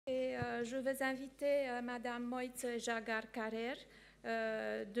je vais inviter Madame Mojca Žagar Karer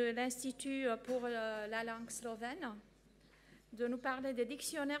de l'Institut pour la langue slovène de nous parler des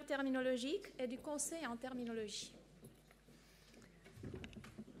dictionnaires terminologiques et du conseil en terminologie.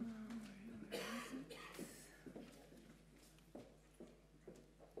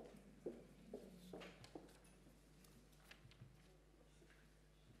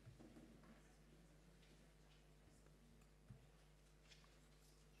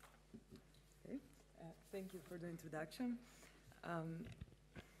 Thank you for the introduction. I'm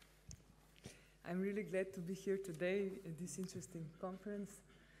really glad to be here today at this interesting conference.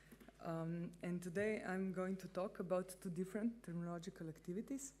 And today I'm going to talk about two different terminological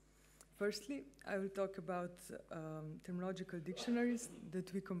activities. Firstly, I will talk about terminological dictionaries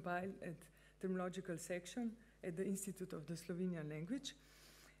that we compile at Terminological section at the Institute of the Slovenian Language.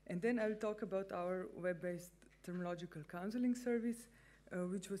 And then I will talk about our web-based terminological counseling service,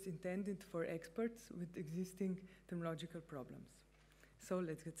 which was intended for experts with existing terminological problems. So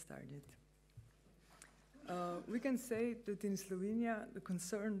let's get started. We can say that in Slovenia, the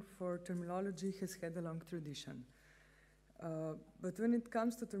concern for terminology has had a long tradition. But when it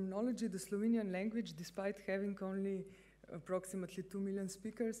comes to terminology, the Slovenian language, despite having only approximately 2 million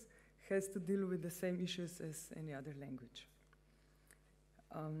speakers, has to deal with the same issues as any other language.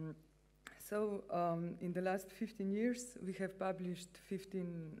 In the last 15 years, we have published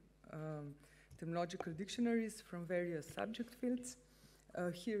 15 terminological dictionaries from various subject fields.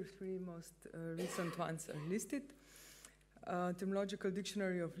 Here, three most recent ones are listed. Terminological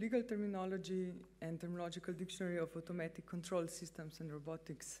Dictionary of Legal Terminology and Terminological Dictionary of Automatic Control Systems and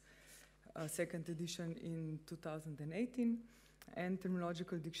Robotics, second edition in 2018, and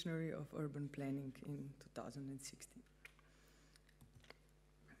Terminological Dictionary of Urban Planning in 2016.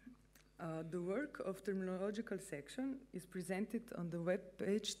 The work of Terminological section is presented on the web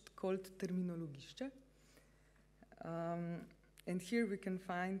page called Terminological. And here we can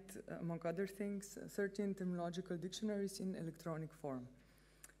find, among other things, 13 terminological dictionaries in electronic form.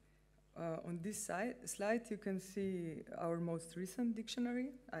 On this slide, you can see our most recent dictionary.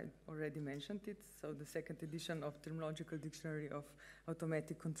 I already mentioned it, so the second edition of Terminological Dictionary of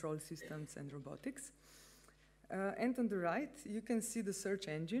Automatic Control Systems and Robotics. And on the right, you can see the search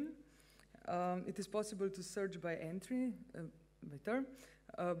engine. It is possible to search by entry, by term,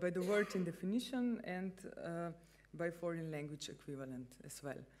 by the word in definition, and by foreign language equivalent as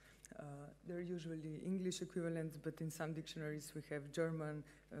well. There are usually English equivalents, but in some dictionaries we have German,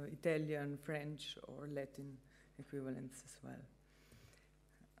 Italian, French, or Latin equivalents as well.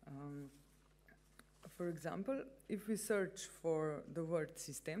 For example, if we search for the word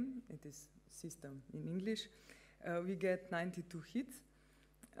system, it is system in English, we get 92 hits.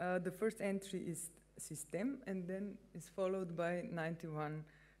 The first entry is system, and then is followed by 91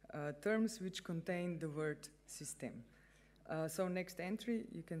 terms which contain the word system. So next entry,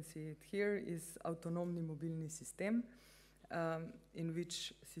 you can see it here, is autonomni mobilni system, in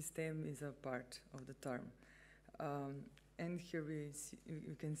which system is a part of the term. And here we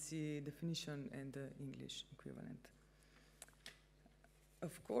can see definition and the English equivalent.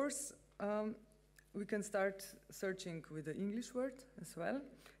 Of course, we can start searching with the English word as well.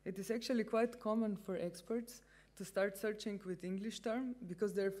 It is actually quite common for experts to start searching with English term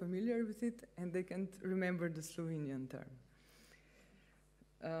because they're familiar with it and they can't remember the Slovenian term.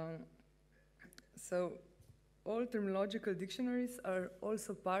 So all terminological dictionaries are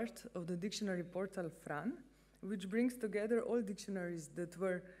also part of the dictionary portal Fran, which brings together all dictionaries that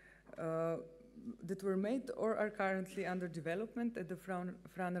were made or are currently under development at the Fran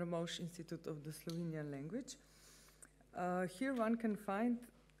Ramovš Institute of the Slovenian Language. Here one can find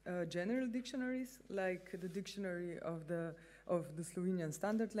general dictionaries, like the Dictionary of the Slovenian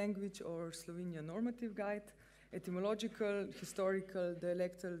Standard Language or Slovenian Normative Guide, etymological, historical,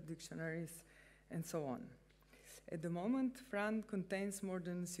 dialectal dictionaries, and so on. At the moment, Fran contains more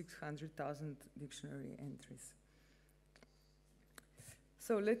than 600,000 dictionary entries.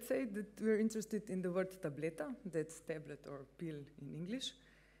 So let's say that we're interested in the word tableta, that's tablet or pill in English.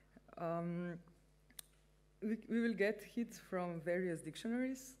 We will get hits from various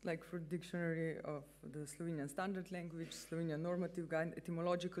dictionaries, like for Dictionary of the Slovenian Standard Language, Slovenian Normative Guide,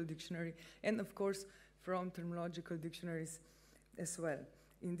 Etymological Dictionary, and of course from terminological dictionaries as well.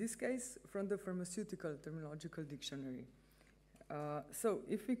 In this case, from the Pharmaceutical Terminological Dictionary. So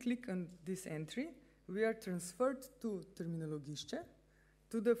if we click on this entry, we are transferred to Terminological,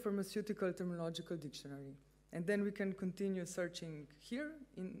 to the Pharmaceutical Terminological Dictionary. And then we can continue searching here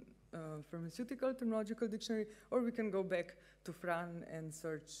in Pharmaceutical Terminological Dictionary, or we can go back to Fran and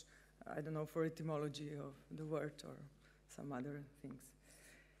search, I don't know, for etymology of the word or some other things.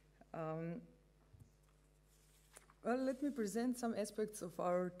 Well, let me present some aspects of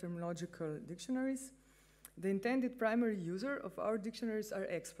our terminological dictionaries. The intended primary user of our dictionaries are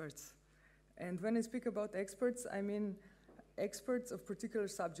experts. And when I speak about experts, I mean experts of particular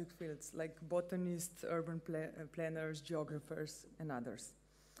subject fields, like botanists, urban planners, geographers, and others.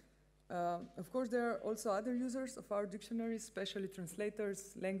 Of course, there are also other users of our dictionaries, especially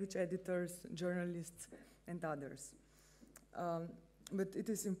translators, language editors, journalists, and others. But it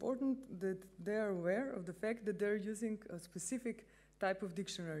is important that they are aware of the fact that they're using a specific type of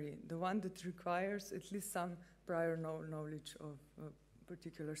dictionary, the one that requires at least some prior knowledge of a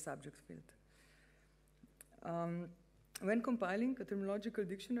particular subject field. When compiling a terminological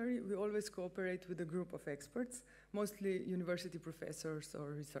dictionary, we always cooperate with a group of experts, mostly university professors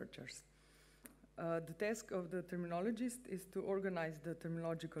or researchers. The task of the terminologist is to organize the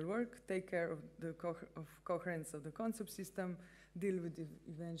terminological work, take care of the coherence of the concept system, deal with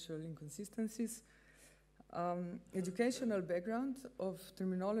eventual inconsistencies. Educational background of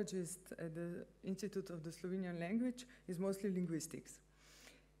terminologists at the Institute of the Slovenian Language is mostly linguistics.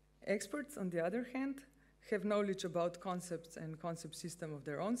 Experts, on the other hand, have knowledge about concepts and concept system of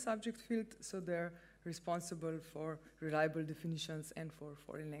their own subject field, so they're responsible for reliable definitions and for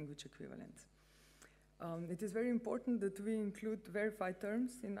foreign language equivalents. It is very important that we include verified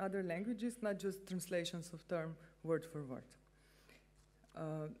terms in other languages, not just translations of term word for word.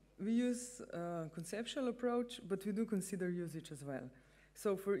 We use a conceptual approach, but we do consider usage as well.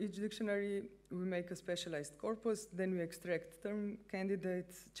 So for each dictionary, we make a specialized corpus, then we extract term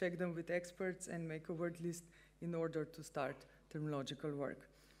candidates, check them with experts, and make a word list in order to start terminological work.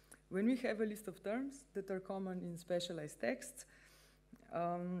 When we have a list of terms that are common in specialized texts,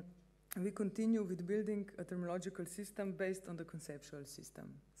 we continue with building a terminological system based on the conceptual system.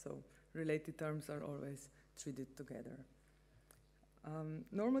 So related terms are always treated together.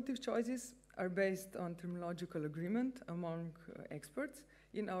 Normative choices are based on terminological agreement among experts,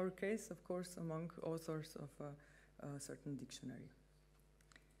 in our case, of course, among authors of a certain dictionary.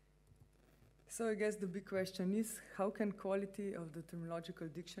 So I guess the big question is, how can quality of the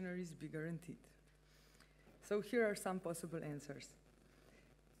terminological dictionaries be guaranteed? So here are some possible answers.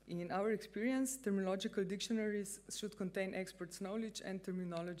 In our experience, terminological dictionaries should contain experts' knowledge and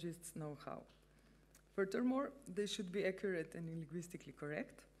terminologists' know-how. Furthermore, they should be accurate and linguistically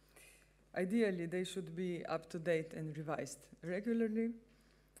correct. Ideally, they should be up-to-date and revised regularly.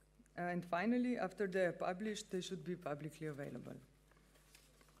 And finally, after they are published, they should be publicly available.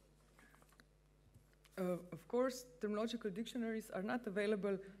 Of course, terminological dictionaries are not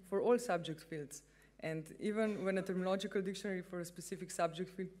available for all subject fields. And even when a terminological dictionary for a specific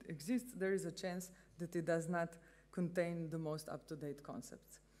subject field exists, there is a chance that it does not contain the most up-to-date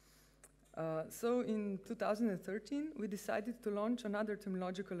concepts. So in 2013, we decided to launch another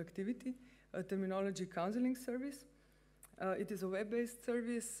terminological activity, a terminology counseling service. It is a web-based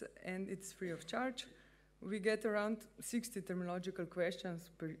service and it's free of charge. We get around 60 terminological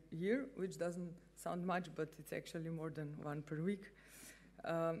questions per year, which doesn't sound much, but it's actually more than one per week.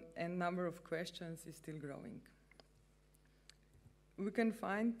 And number of questions is still growing. We can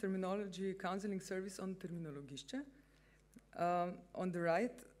find terminology counseling service on Terminological. On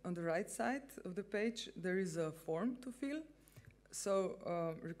the right side of the page, there is a form to fill.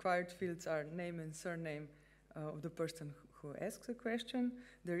 So required fields are name and surname of the person who asks a question,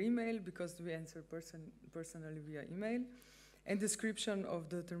 their email, because we answer personally via email, and description of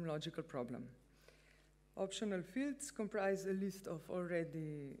the terminological problem. Optional fields comprise a list of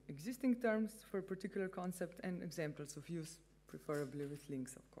already existing terms for a particular concept and examples of use, preferably with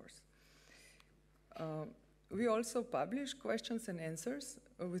links, of course. We also publish questions and answers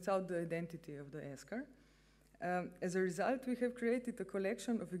without the identity of the asker. As a result, we have created a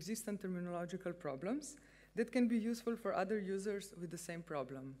collection of existing terminological problems that can be useful for other users with the same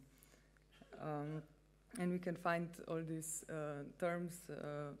problem. And we can find all these terms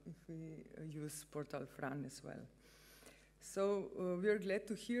if we use portal Fran as well. So we are glad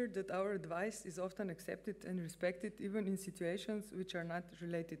to hear that our advice is often accepted and respected, even in situations which are not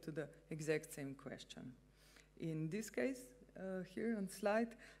related to the exact same question. In this case, here on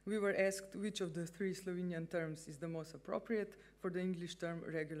slide, we were asked which of the three Slovenian terms is the most appropriate for the English term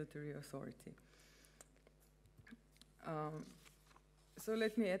regulatory authority. So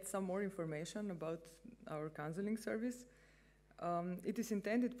let me add some more information about our counseling service. It is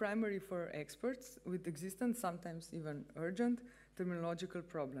intended primarily for experts with existent, sometimes even urgent, terminological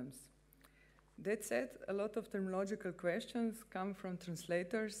problems. That said, a lot of terminological questions come from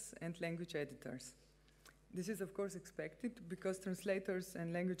translators and language editors. This is, of course, expected because translators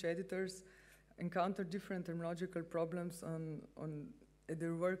and language editors encounter different terminological problems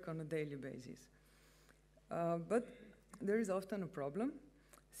their work on a daily basis. But there is often a problem,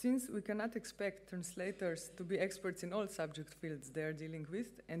 since we cannot expect translators to be experts in all subject fields they are dealing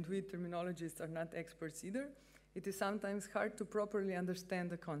with, and we terminologists are not experts either. It is sometimes hard to properly understand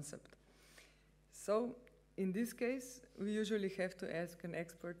the concept. So, in this case, we usually have to ask an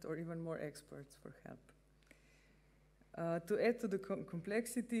expert or even more experts for help. To add to the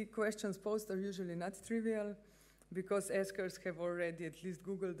complexity, questions posed are usually not trivial, because askers have already at least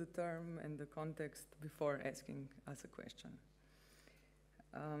Googled the term and the context before asking us a question.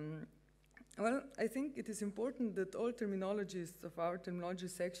 Well, I think it is important that all terminologists of our terminology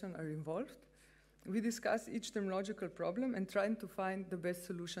section are involved. We discuss each terminological problem and try to find the best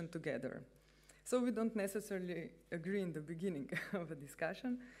solution together. So we don't necessarily agree in the beginning of a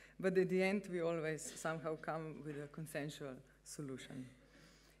discussion, but at the end we always somehow come with a consensual solution.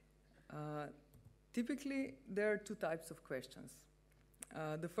 Typically, there are two types of questions.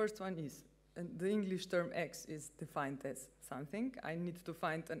 The first one is, the English term X is defined as something. I need to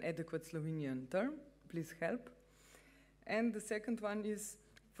find an adequate Slovenian term. Please help. And the second one is,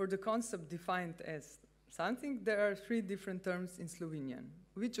 for the concept defined as something, there are 3 different terms in Slovenian.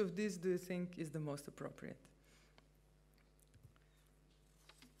 Which of these do you think is the most appropriate?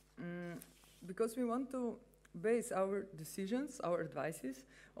 Because we want to base our decisions, our advices,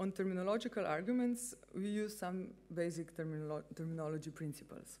 on terminological arguments, we use some basic terminology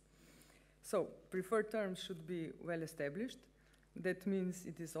principles. So, preferred terms should be well established. That means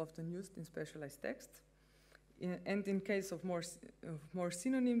it is often used in specialized texts. And in case of more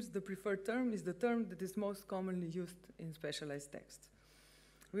synonyms, the preferred term is the term that is most commonly used in specialized texts.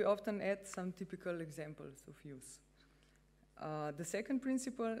 We often add some typical examples of use. The second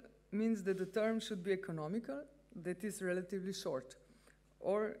principle means that the term should be economical, that is relatively short.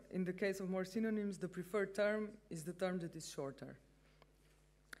 Or, in the case of more synonyms, the preferred term is the term that is shorter.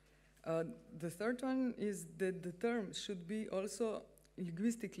 The third one is that the term should be also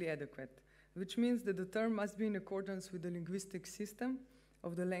linguistically adequate, which means that the term must be in accordance with the linguistic system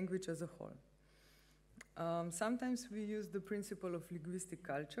of the language as a whole. Sometimes we use the principle of linguistic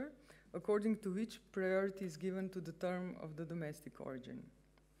culture, according to which priority is given to the term of the domestic origin.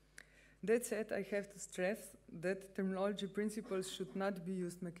 That said, I have to stress that terminology principles should not be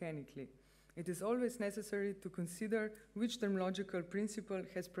used mechanically. It is always necessary to consider which terminological principle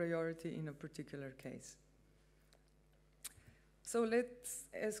has priority in a particular case. So let's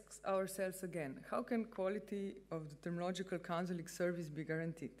ask ourselves again, how can quality of the terminological counseling service be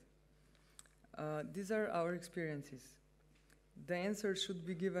guaranteed? These are our experiences. The answer should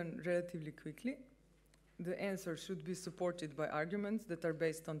be given relatively quickly. The answer should be supported by arguments that are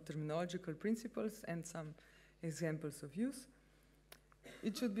based on terminological principles and some examples of use.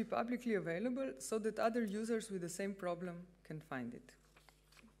 It should be publicly available so that other users with the same problem can find it.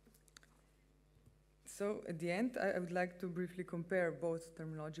 So at the end, I would like to briefly compare both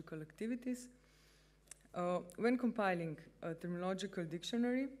terminological activities. When compiling a terminological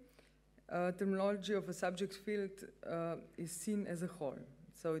dictionary, terminology of a subject field is seen as a whole.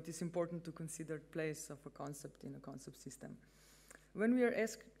 So it is important to consider the place of a concept in a concept system. When we are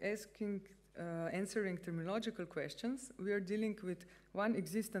answering terminological questions, we are dealing with one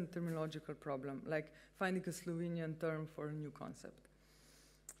existent terminological problem, like finding a Slovenian term for a new concept.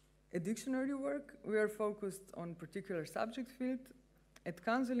 At dictionary work, we are focused on particular subject field. At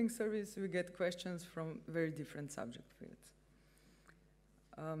counseling service, we get questions from very different subject fields.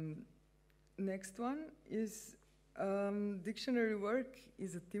 Next one is dictionary work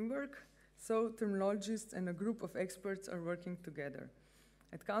is a teamwork, so terminologists and a group of experts are working together.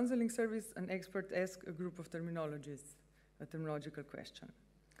 At counseling service, an expert asks a group of terminologists a terminological question.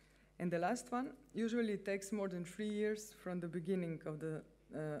 And the last one, usually it takes more than 3 years from the beginning of the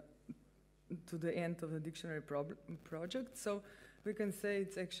to the end of the dictionary project, so we can say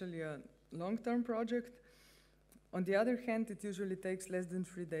it's actually a long-term project. On the other hand, it usually takes less than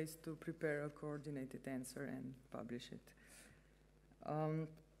 3 days to prepare a coordinated answer and publish it.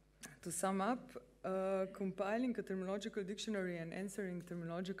 To sum up, compiling a terminological dictionary and answering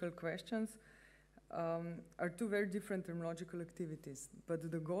terminological questions are 2 very different terminological activities, but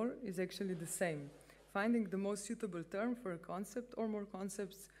the goal is actually the same: finding the most suitable term for a concept or more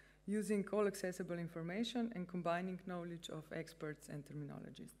concepts using all accessible information and combining knowledge of experts and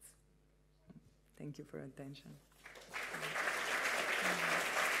terminologists. Thank you for your attention.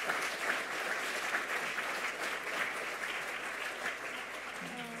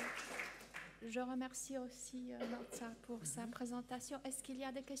 Je remercie aussi Mojca pour sa présentation. Est-ce qu'il y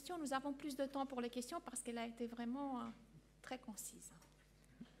a des questions? Nous avons plus de temps pour les questions parce qu'elle a été vraiment très concise.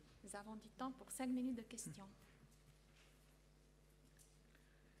 Nous avons du temps pour 5 minutes de questions.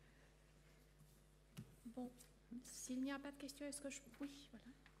 Bon, s'il n'y a pas de questions, est-ce que je... Oui, voilà.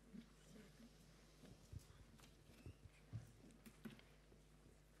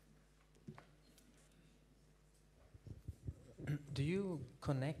 Do you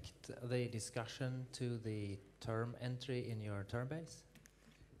connect the discussion to the term entry in your term base?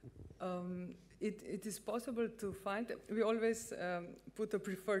 It is possible to find. We always put a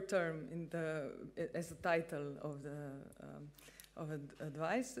preferred term in as a title of the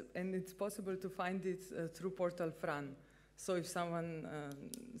advice, and it's possible to find it through portal Fran. So if someone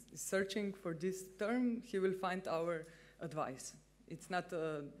is searching for this term, he will find our advice. It's not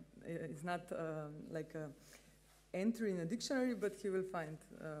like a entry in a dictionary, but he will find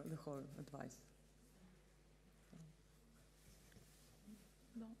the whole advice.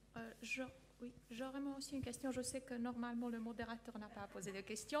 Bon, oui, j'aurais moi aussi une question. Je sais que normalement le modérateur n'a pas à poser de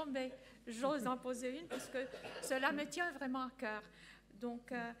questions, mais j'ose en poser une parce que cela me tient vraiment à cœur.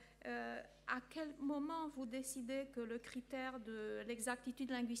 Donc, à quel moment vous décidez que le critère de l'exactitude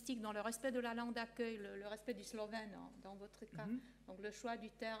linguistique dans le respect de la langue d'accueil, le respect du slovène dans votre cas, donc le choix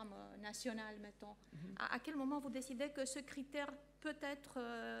du terme national, mettons, à quel moment vous décidez que ce critère peut être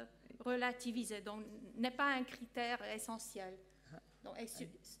relativisé, donc n'est pas un critère essentiel? Donc,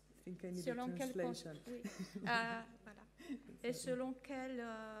 selon quel oui. Voilà. Et selon quel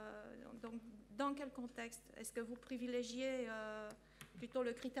donc dans quel contexte est-ce que vous privilégiez plutôt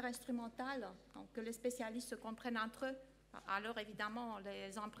le critère instrumental, donc que les spécialistes se comprennent entre eux? Alors évidemment,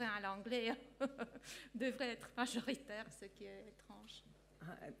 les emprunts à l'anglais devraient être majoritaires, ce qui est étrange.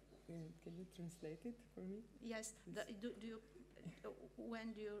 Can you translate it for me? Yes.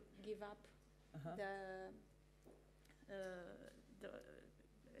 When do you give up the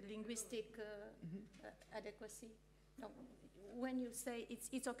linguistic adequacy? So when you say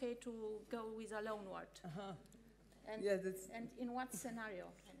it's okay to go with a loan word, and, yeah, and in what scenario?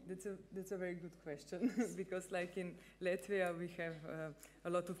 That's a very good question because, like in Latvia, we have a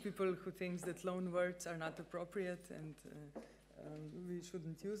lot of people who think that loan words are not appropriate and we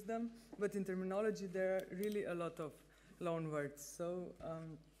shouldn't use them. But in terminology, there are really a lot of loan words. So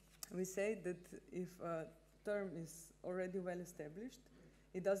we say that if a term is already well established,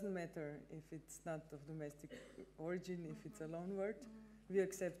 it doesn't matter if it's not of domestic origin, if it's a loan word, we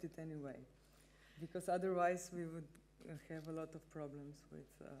accept it anyway. Because otherwise we would have a lot of problems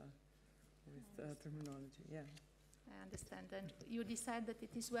with terminology. Yeah. I understand. And you decide that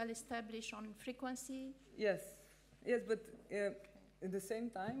it is well established on frequency? Yes. Yes, but at the same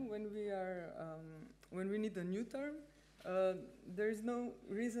time, when we are when we need a new term, there is no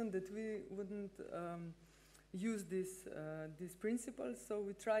reason that we wouldn't use this principle. So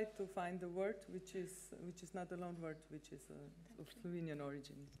we try to find a word which is not a loan word, which is of Slovenian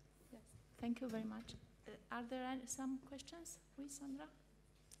origin. Yes. Thank you very much. Are there some questions? Oui, Sandra?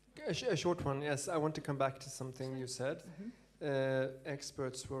 A short one, yes. I want to come back to something you said.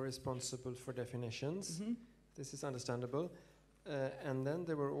 Experts were responsible for definitions. This is understandable. And then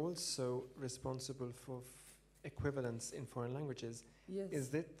they were also responsible for equivalence in foreign languages. Yes.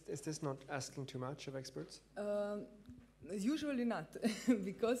 Is this not asking too much of experts? Usually not,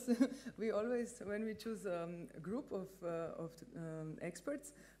 because we always, when we choose a group of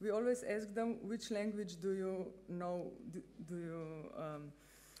experts, we always ask them which language do you know, do you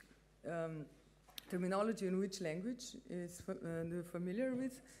terminology in which language is they're familiar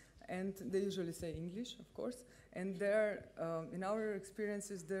with, and they usually say English, of course, and they're, in our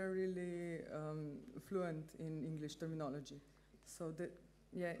experiences, they're really fluent in English terminology. So that,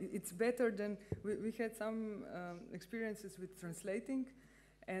 yeah, it's better than, we had some experiences with translating,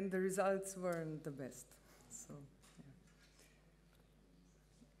 and the results weren't the best. So, yeah.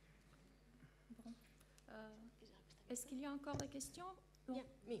 Bon. Est-ce qu'il y a encore des questions? Yeah,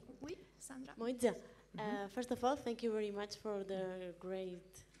 me. Oui, Sandra. Mojca, first of all, thank you very much for the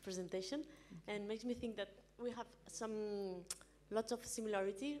great presentation, and makes me think that we have lots of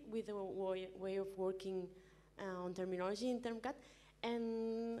similarity with the way of working on terminology in TermCat.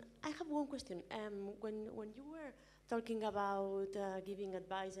 And I have one question. When you were talking about giving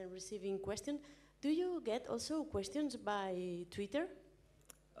advice and receiving questions, do you get also questions by Twitter?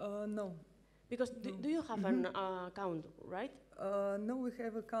 No. Because No. do you have an account, right? No, we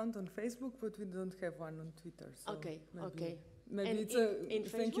have an account on Facebook, but we don't have one on Twitter. So Okay, maybe, okay. Maybe And it's in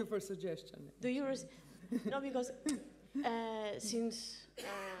thank you Facebook? for suggestion. Do you no, because since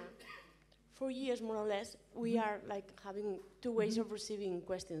 4 years more or less, we are like having two ways of receiving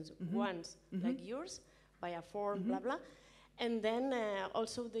questions. One's like yours, via form, blah blah, and then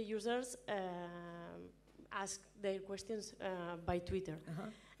also the users ask their questions by Twitter.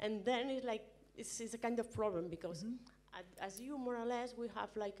 And then it's like it's a kind of problem because As you more or less, we have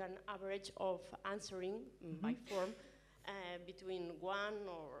like an average of answering by form between 1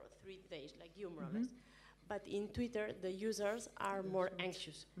 or 3 days, like you more or less. But in Twitter, the users are more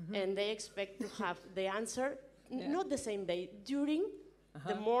anxious, and they expect to have the answer not the same day, during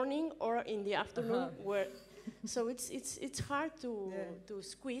the morning or in the afternoon. So it's hard to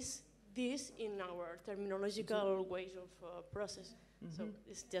squeeze this in our terminological ways of process. So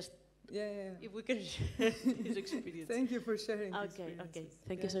it's just if we can share this experience. Thank you for sharing. Okay.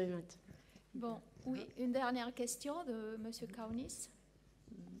 Thank you so much. Bon, oui, une dernière question de Monsieur Kaunis.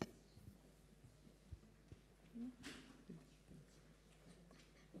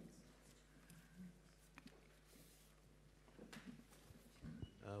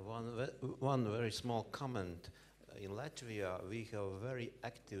 One very small comment. In Latvia, we have very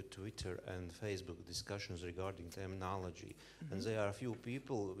active Twitter and Facebook discussions regarding terminology. And there are a few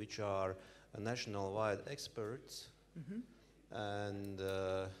people which are national-wide experts, and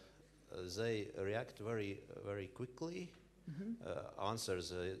they react very quickly.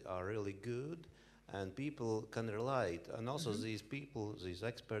 Answers are really good, and people can relate. And also these people, these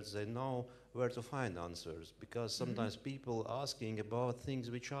experts, they know where to find answers, because sometimes people asking about things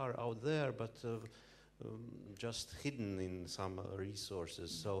which are out there, but just hidden in some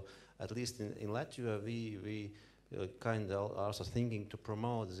resources. So at least in Latvia, we kind of also thinking to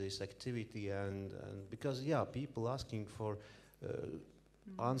promote this activity, and because people asking for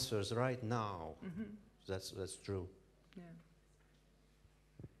answers right now. That's true. Yeah.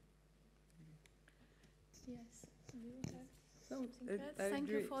 Yes. Do you have No, something else? Thank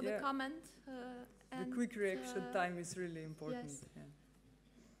you for the comment. The quick reaction time is really important. Yes. Yeah.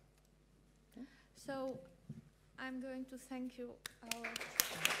 So I'm going to thank you, our